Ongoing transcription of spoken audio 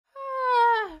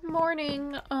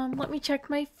morning. Let me check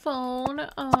my phone.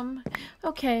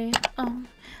 Okay.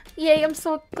 Yay, I'm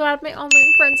so glad my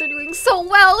online friends are doing so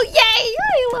well. Yay!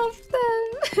 I love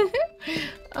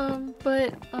them.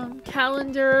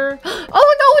 Calendar.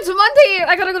 Oh no, it's Monday!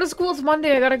 I gotta go to school. It's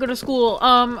Monday. I gotta go to school.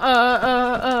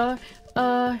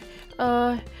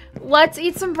 Let's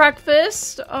eat some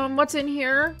breakfast. What's in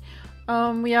here?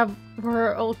 We have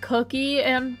a cookie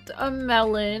and a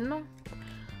melon.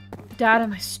 Dad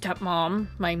and my stepmom,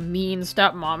 my mean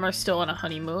stepmom, are still on a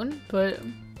honeymoon, but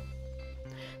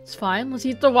it's fine. Let's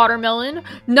eat the watermelon.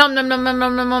 Num num num num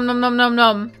num num num num num num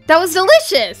num. That was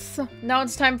delicious. Now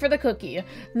it's time for the cookie.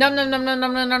 Num num num num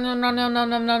num num num num num num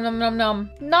num num num num num.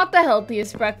 Not the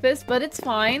healthiest breakfast, but it's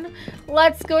fine.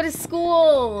 Let's go to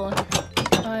school.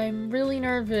 I'm really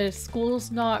nervous.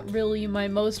 School's not really my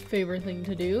most favorite thing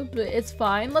to do, but it's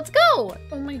fine. Let's go!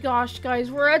 Oh my gosh, guys,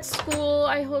 we're at school.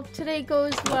 I hope today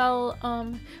goes well.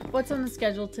 What's on the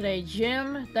schedule today?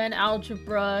 Gym, then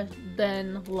algebra,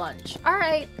 then lunch.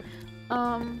 Alright.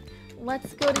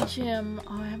 Let's go to gym.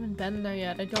 Oh, I haven't been there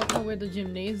yet. I don't know where the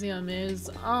gymnasium is.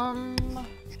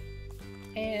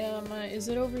 Is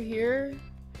it over here?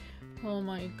 Oh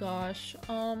my gosh.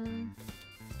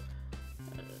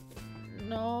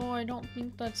 No, I don't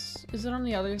think that's... Is it on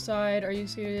the other side? Are you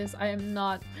serious? I am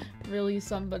not really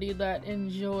somebody that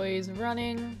enjoys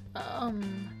running.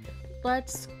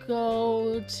 Let's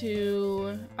go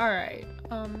to... Alright,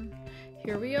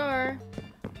 here we are.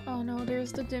 Oh no,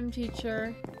 there's the gym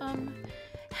teacher.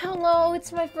 Hello,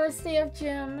 it's my first day of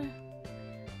gym.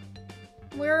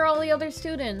 Where are all the other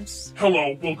students?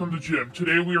 Hello, welcome to gym.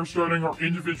 Today we are starting our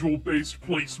individual-based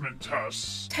placement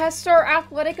tests. Test our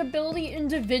athletic ability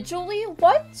individually?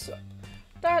 What?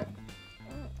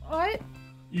 What?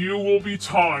 You will be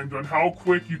timed on how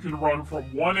quick you can run from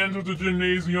one end of the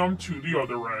gymnasium to the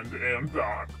other end and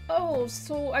back. Oh,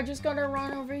 so I just gotta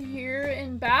run over here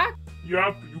and back?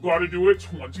 Yep, you gotta do it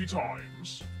 20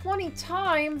 times. 20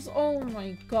 times? Oh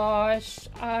my gosh,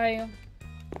 I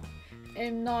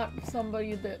am not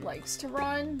somebody that likes to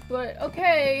run, but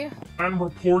okay. And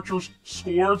report your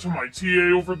score to my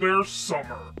TA over there,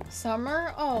 Summer.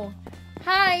 Summer? Oh.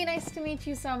 Hi, nice to meet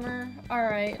you, Summer.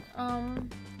 Alright,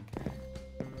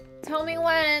 tell me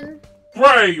when.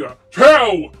 3,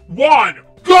 2, 1,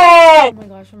 go! Oh my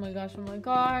gosh, oh my gosh, oh my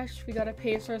gosh. We gotta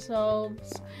pace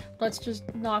ourselves. Let's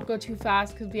just not go too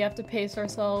fast because we have to pace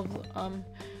ourselves.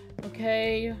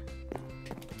 Okay.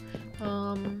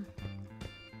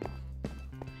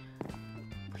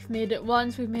 We've made it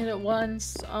once, we've made it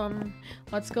once.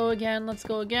 Let's go again, let's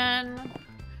go again.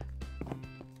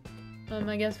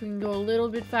 I guess we can go a little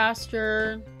bit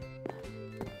faster.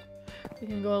 We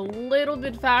can go a little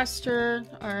bit faster.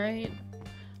 Alright.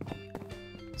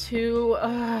 2,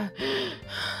 out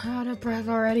of breath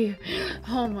already.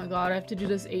 Oh my god, I have to do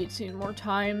this 18 more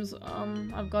times.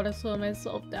 I've got to slow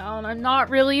myself down. I'm not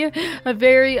really a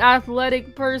very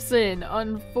athletic person,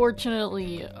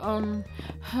 unfortunately.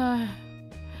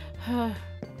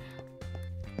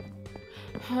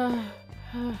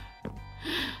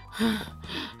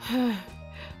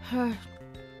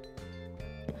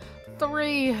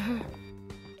 3.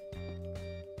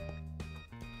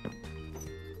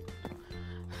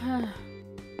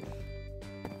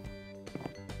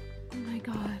 Oh my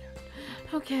god.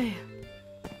 Okay.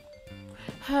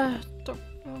 Oh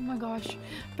my gosh.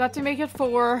 About to make it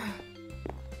 4.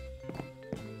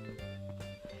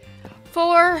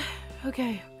 4.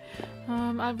 Okay.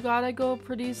 I've gotta go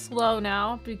pretty slow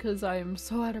now because I am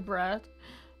so out of breath.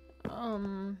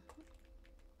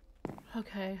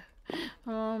 Okay.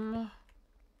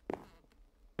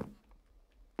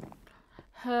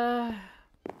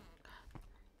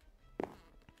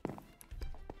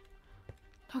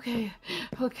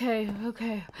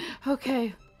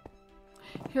 Okay.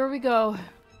 Here we go.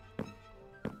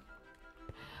 I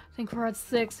think we're at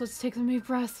 6. Let's take some deep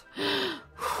breaths.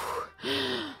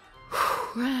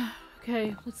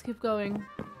 Okay, let's keep going.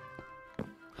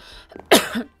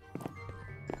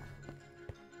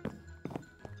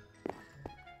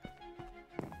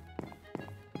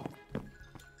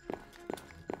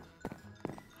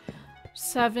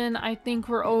 Seven. I think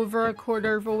we're over a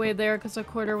quarter of a way there because a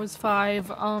quarter was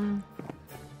 5.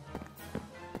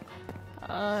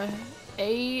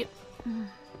 8.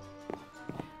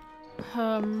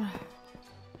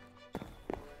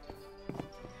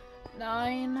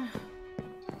 9.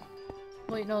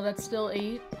 Wait, no, that's still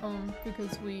 8.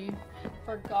 Because we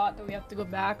forgot that we have to go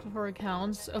back for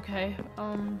accounts. Okay.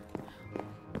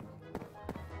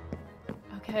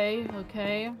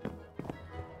 Okay.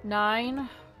 9.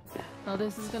 Oh,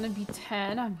 this is gonna be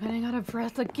 10. I'm getting out of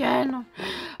breath again.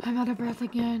 I'm out of breath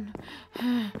again.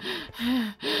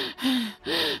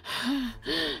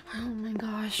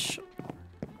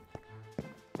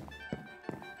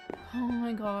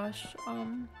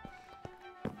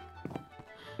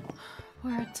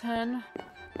 We're at 10.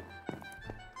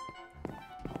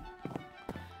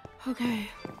 Okay.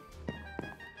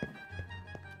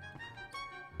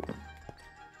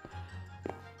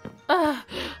 Uh,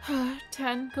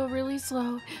 10. Go really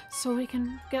slow so we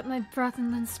can get my breath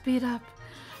and then speed up.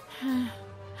 Oh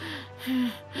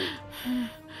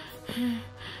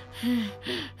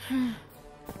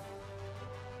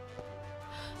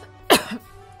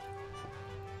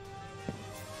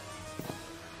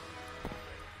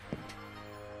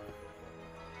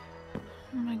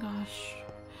my gosh.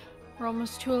 We're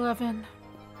almost to 11.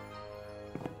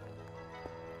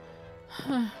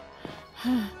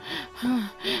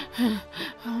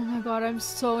 Oh my god, I'm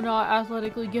so not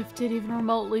athletically gifted even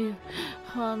remotely.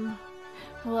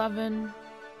 11.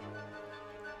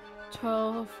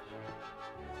 12.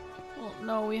 Well,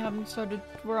 no, we haven't started.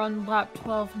 We're on lap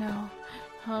 12 now.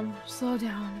 Slow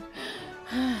down.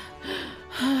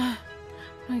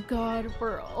 My god,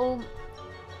 we're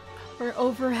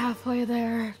over halfway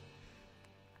there.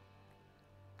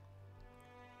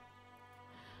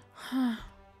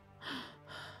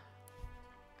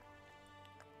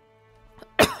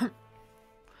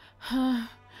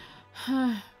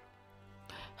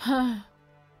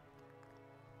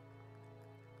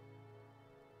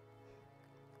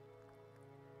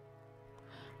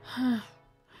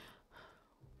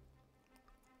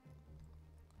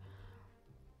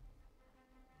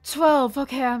 "12.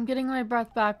 Okay, I'm getting my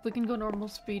breath back. We can go normal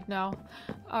speed now.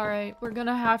 Alright, we're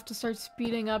gonna have to start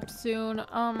speeding up soon.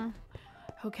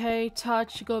 Okay,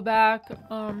 touch, go back.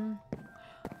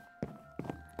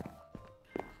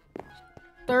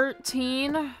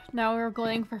 13. Now we're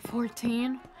going for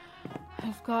 14.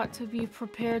 I've got to be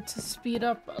prepared to speed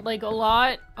up, like, a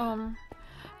lot.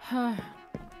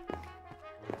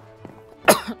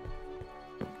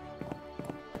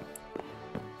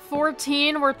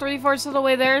 14. We're 3/4 of the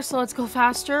way there, so let's go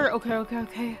faster.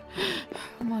 Okay.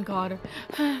 Oh my god.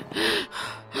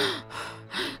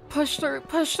 Push through.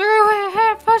 Push through.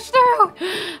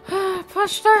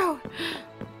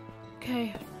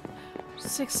 Okay.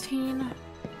 16.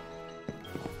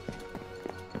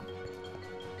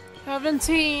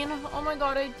 17. Oh my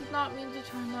god, I did not mean to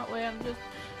turn that way. I'm just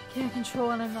can't control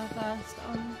when I'm that fast.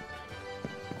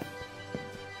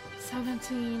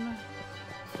 17.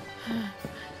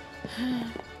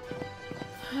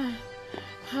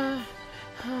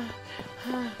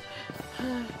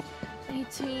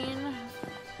 18.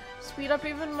 Speed up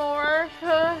even more.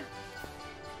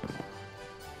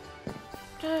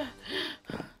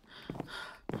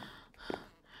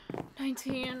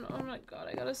 19. Oh my god,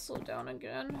 I gotta slow down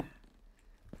again.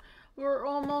 We're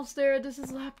almost there. This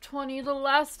is lap 20. The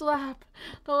last lap.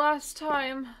 The last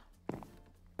time.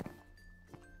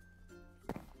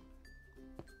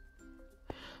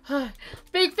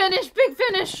 Big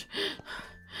finish!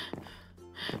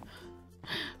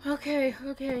 Okay.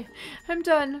 I'm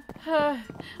done.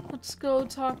 Let's go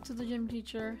talk to the gym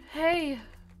teacher. Hey!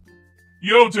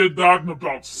 You did that in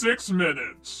about 6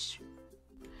 minutes.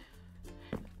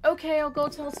 Okay, I'll go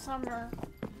tell Summer.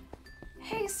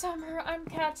 Hey, Summer, I'm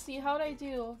Catsy. How'd I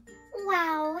do?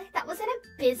 Wow, that was an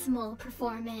abysmal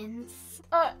performance.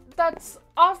 That's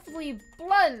awfully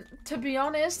blunt, to be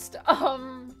honest.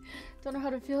 Don't know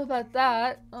how to feel about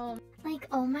that. Like,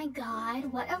 oh my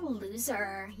god, what a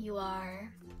loser you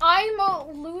are. I'm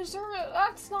a loser?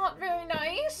 That's not very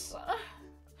nice.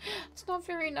 It's not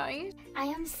very nice. I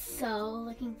am so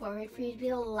looking forward for you to be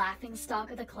the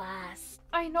laughingstock of the class.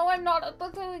 I know I'm not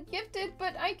athletically gifted,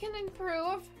 but I can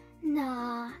improve.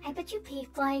 Nah, I bet you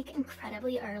peaked, like,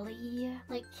 incredibly early.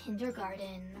 Like,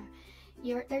 kindergarten.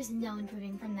 There's no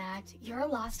improving from that. You're a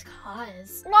lost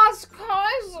cause. Lost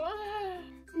cause?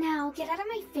 Now, get out of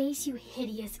my face, you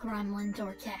hideous gremlin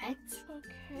dorkette.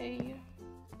 Okay.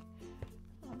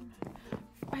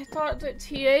 I thought that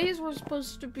TAs were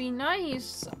supposed to be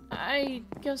nice. I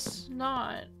guess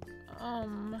not.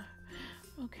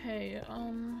 Okay,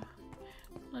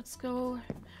 let's go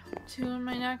to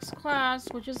my next class,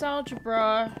 which is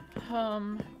algebra.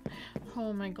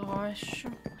 Oh my gosh.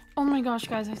 Oh my gosh,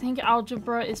 guys, I think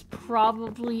algebra is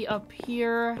probably up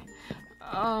here.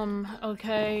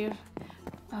 Okay.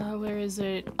 Where is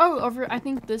it? Oh, over, I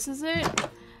think this is it.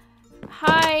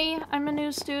 Hi, I'm a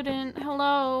new student.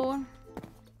 Hello.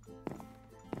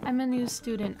 I'm a new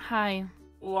student. Hi.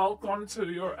 Welcome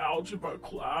to your algebra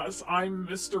class. I'm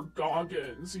Mr.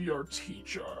 Goggins, your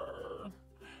teacher.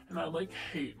 And I, like,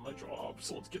 hate my job,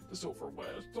 so let's get this over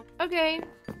with. Okay.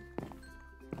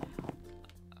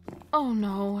 Oh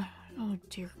no. Oh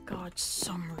dear God,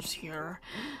 Summer's here.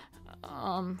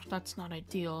 That's not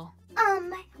ideal.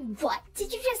 What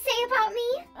did you just say about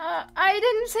me? I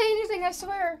didn't say anything, I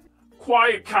swear.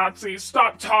 Quiet, Katsy.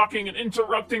 Stop talking and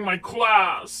interrupting my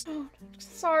class. Oh,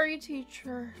 sorry,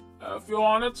 teacher. If you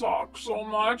want to talk so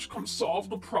much, come solve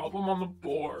the problem on the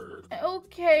board.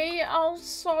 Okay, I'll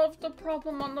solve the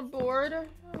problem on the board.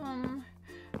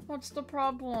 What's the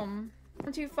problem?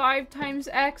 125 times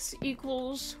x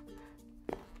equals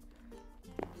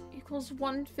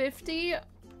 150.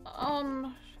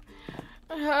 I'm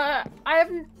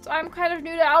kind of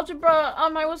new to algebra.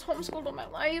 I was homeschooled all my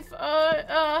life.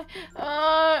 Oh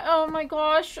my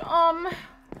gosh.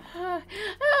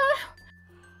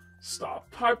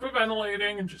 Stop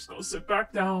hyperventilating and just go sit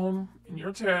back down in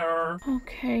your chair.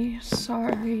 Okay,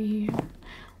 sorry.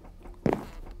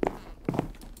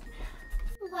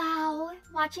 Wow,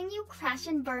 watching you crash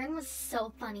and burn was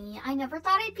so funny. I never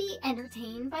thought I'd be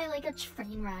entertained by like a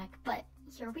train wreck, but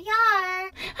here we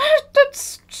are.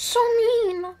 That's so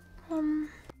mean.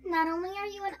 Not only are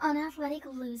you an unathletic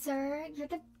loser, you're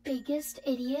the biggest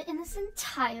idiot in this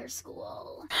entire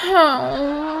school.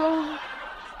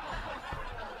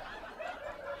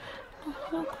 The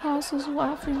whole class is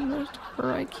laughing at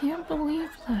her. I can't believe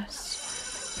this.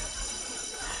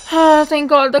 Thank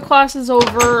God the class is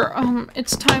over.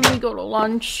 It's time we go to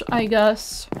lunch, I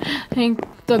guess. Thank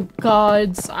the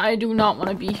gods. I do not want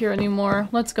to be here anymore.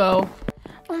 Let's go.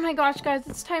 Oh my gosh, guys,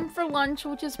 it's time for lunch,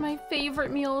 which is my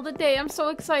favorite meal of the day. I'm so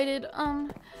excited.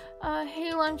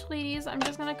 Hey, lunch ladies. I'm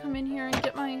just gonna come in here and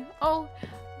get my... I'm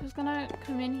just gonna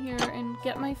come in here and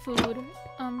get my food.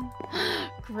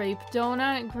 Grape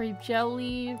donut, grape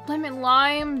jelly, lemon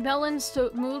lime, melon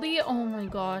smoothie. Oh my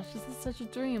gosh, this is such a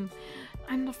dream.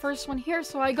 I'm the first one here,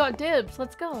 so I got dibs.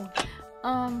 Let's go.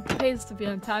 Pays to be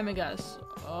on time, I guess.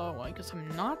 Oh, I guess I'm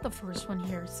not the first one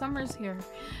here. Summer's here.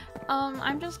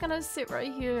 I'm just gonna sit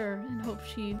right here and hope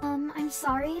she... I'm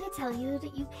sorry to tell you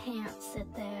that you can't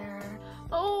sit there.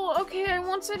 Oh, okay, I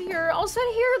won't sit here. I'll sit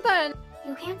here then.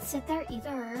 You can't sit there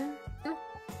either.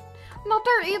 Not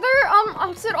there either?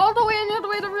 I'll sit all the way in the other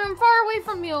way of the room, far away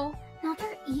from you. Not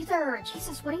there either.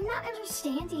 Jesus, what are you not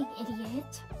understanding,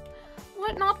 idiot?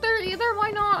 What, not there either? Why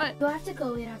not? You have to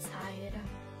go eat outside.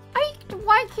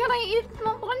 Why can't I eat in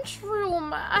the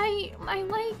lunchroom? I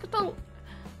like the...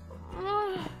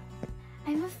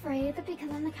 I'm afraid that because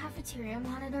I'm the cafeteria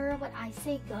monitor, what I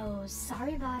say goes.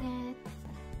 Sorry about it.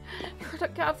 You're the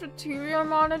cafeteria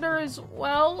monitor as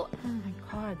well? Oh my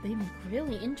god, they make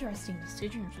really interesting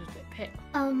decisions with the pick.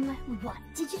 What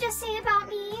did you just say about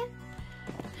me?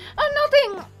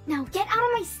 Nothing! Now get out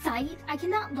of my sight! I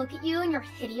cannot look at you and your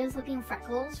hideous looking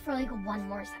freckles for like one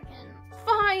more second.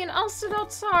 Fine, I'll sit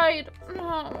outside.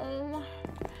 No.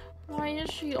 Why is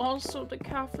she also the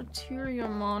cafeteria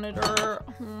monitor?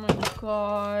 Oh my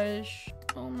gosh.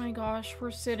 Oh my gosh, we're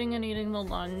sitting and eating the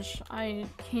lunch. I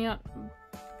can't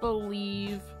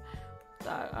believe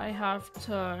that I have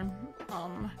to,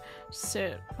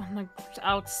 sit on the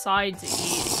outside to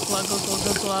eat. Glug, glug, glug,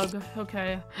 glug, glug.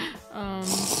 Okay.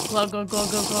 Glug, glug, glug,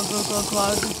 glug, glug, glug, glug,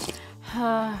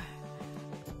 glug.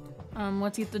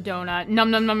 Let's eat the donut. Num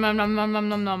num num num num num num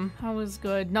num num. That was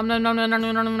good. Num num num num num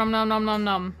num num num num num num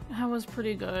num. That was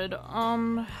pretty good.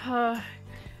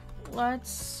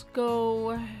 Let's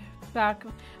go back.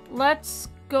 Let's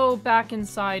go back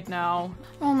inside now.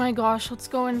 Oh my gosh, let's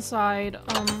go inside.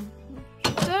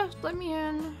 Let me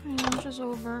in. My lunch is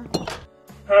over.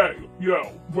 Hey, yo,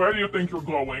 where do you think you're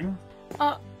going?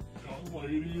 Uh, Young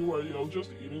lady, were you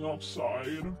just eating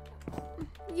outside?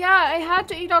 Yeah, I had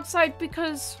to eat outside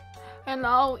because, and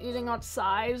now eating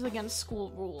outside is against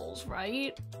school rules,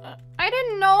 right? I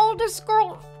didn't know this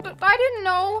girl, I didn't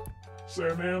know.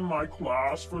 Send in my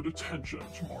class for detention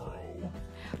tomorrow.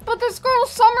 But this girl,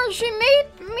 Summer, she made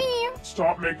me.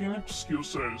 Stop making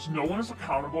excuses. No one is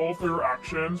accountable for your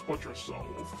actions but yourself.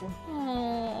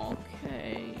 Oh,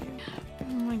 okay.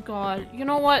 Oh my god. You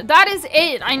know what? That is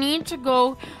it. I need to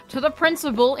go to the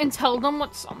principal and tell them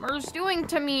what Summer's doing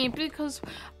to me because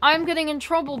I'm getting in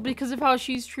trouble because of how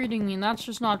she's treating me and that's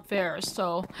just not fair.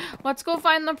 So let's go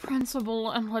find the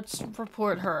principal and let's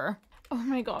report her. Oh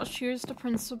my gosh, here's the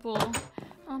principal.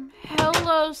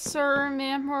 Hello, sir,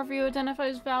 ma'am, whoever you identify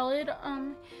as valid.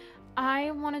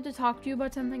 I wanted to talk to you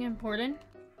about something important.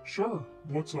 Sure,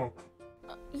 what's up?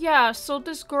 Yeah, so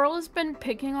this girl has been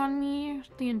picking on me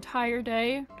the entire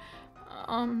day.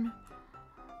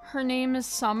 Her name is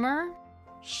Summer.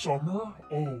 Summer?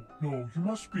 Oh, no, you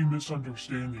must be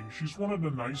misunderstanding. She's one of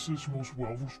the nicest, most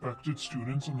well-respected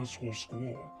students in this whole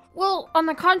school. Well, on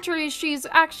the contrary, she's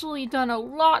actually done a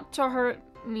lot to hurt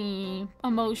me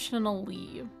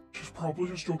emotionally. She's probably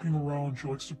just joking around. She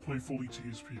likes to playfully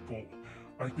tease people.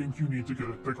 I think you need to get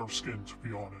a thicker skin, to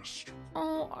be honest.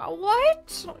 Oh,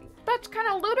 What? That's kind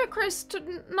of ludicrous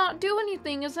to not do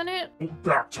anything, isn't it? Don't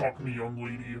backtalk me, young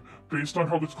lady. Based on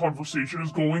how this conversation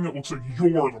is going, it looks like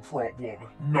you're the problem,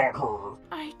 not her.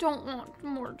 I don't want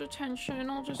more detention.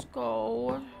 I'll just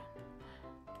go.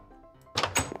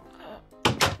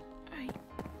 I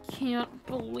can't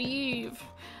believe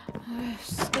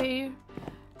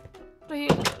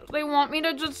they want me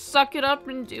to just suck it up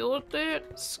and deal with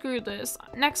it. Screw this.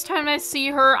 Next time I see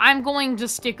her, I'm going to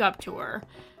stick up to her.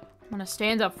 I'm gonna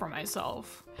stand up for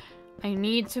myself. I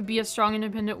need to be a strong,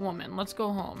 independent woman. Let's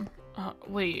go home.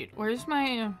 Wait, where's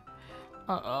my...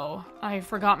 Uh-oh. I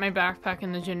forgot my backpack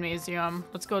in the gymnasium.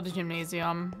 Let's go to the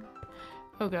gymnasium.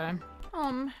 Okay.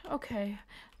 Okay.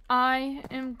 I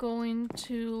am going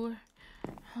to...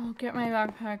 get my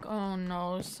backpack. Oh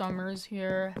no, summer's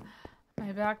here.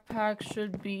 My backpack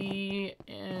should be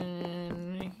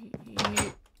in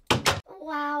here.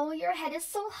 Wow, your head is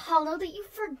so hollow that you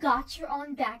forgot your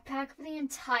own backpack for the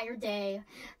entire day.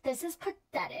 This is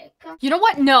pathetic. You know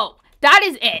what? No. That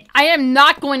is it. I am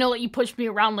not going to let you push me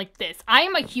around like this. I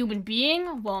am a human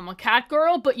being. Well, I'm a cat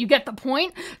girl, but you get the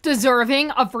point. Deserving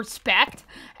of respect.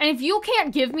 And if you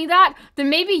can't give me that,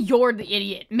 then maybe you're the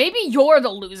idiot. Maybe you're the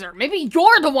loser. Maybe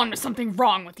you're the one with something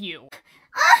wrong with you.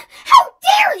 How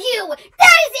dare you! That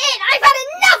is it! I've had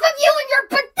enough of you and your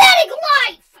pathetic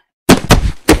life!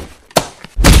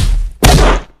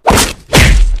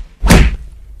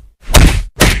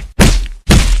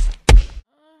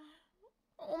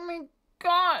 Oh my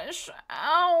gosh.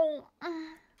 Ow.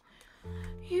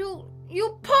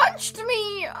 You punched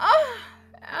me!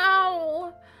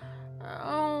 Ow.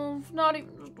 Oh, not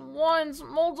even once,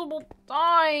 multiple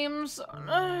times.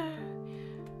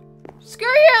 Screw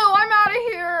you! I'm out of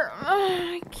here!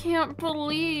 I can't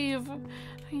believe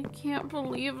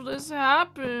this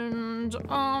happened.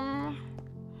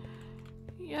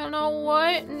 You know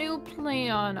what? New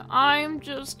plan. I'm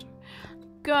just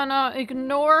gonna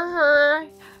ignore her.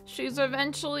 She's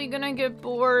eventually gonna get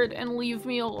bored and leave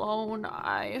me alone,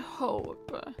 I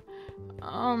hope.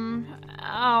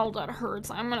 Ow, that hurts.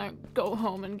 I'm gonna go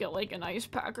home and get like an ice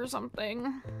pack or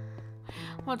something.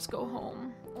 Let's go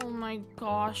home. Oh my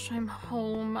gosh, I'm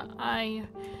home. I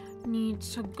need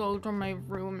to go to my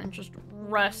room and just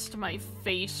rest my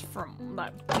face from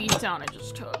that beatdown I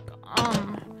just took.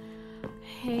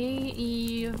 Hey,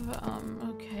 Eve.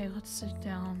 Okay, let's sit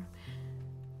down.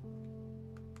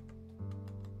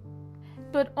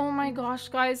 But oh my gosh,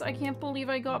 guys, I can't believe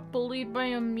I got bullied by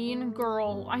a mean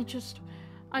girl. I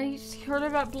heard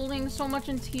about bullying so much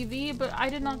on TV, but I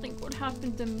did not think what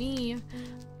happened to me.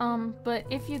 But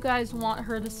if you guys want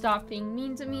her to stop being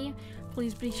mean to me,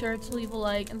 please be sure to leave a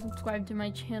like and subscribe to my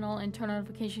channel and turn on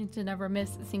notifications to never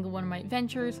miss a single one of my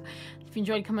adventures. If you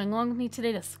enjoyed coming along with me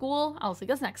today to school, I'll see you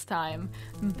guys next time.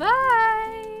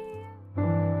 Bye!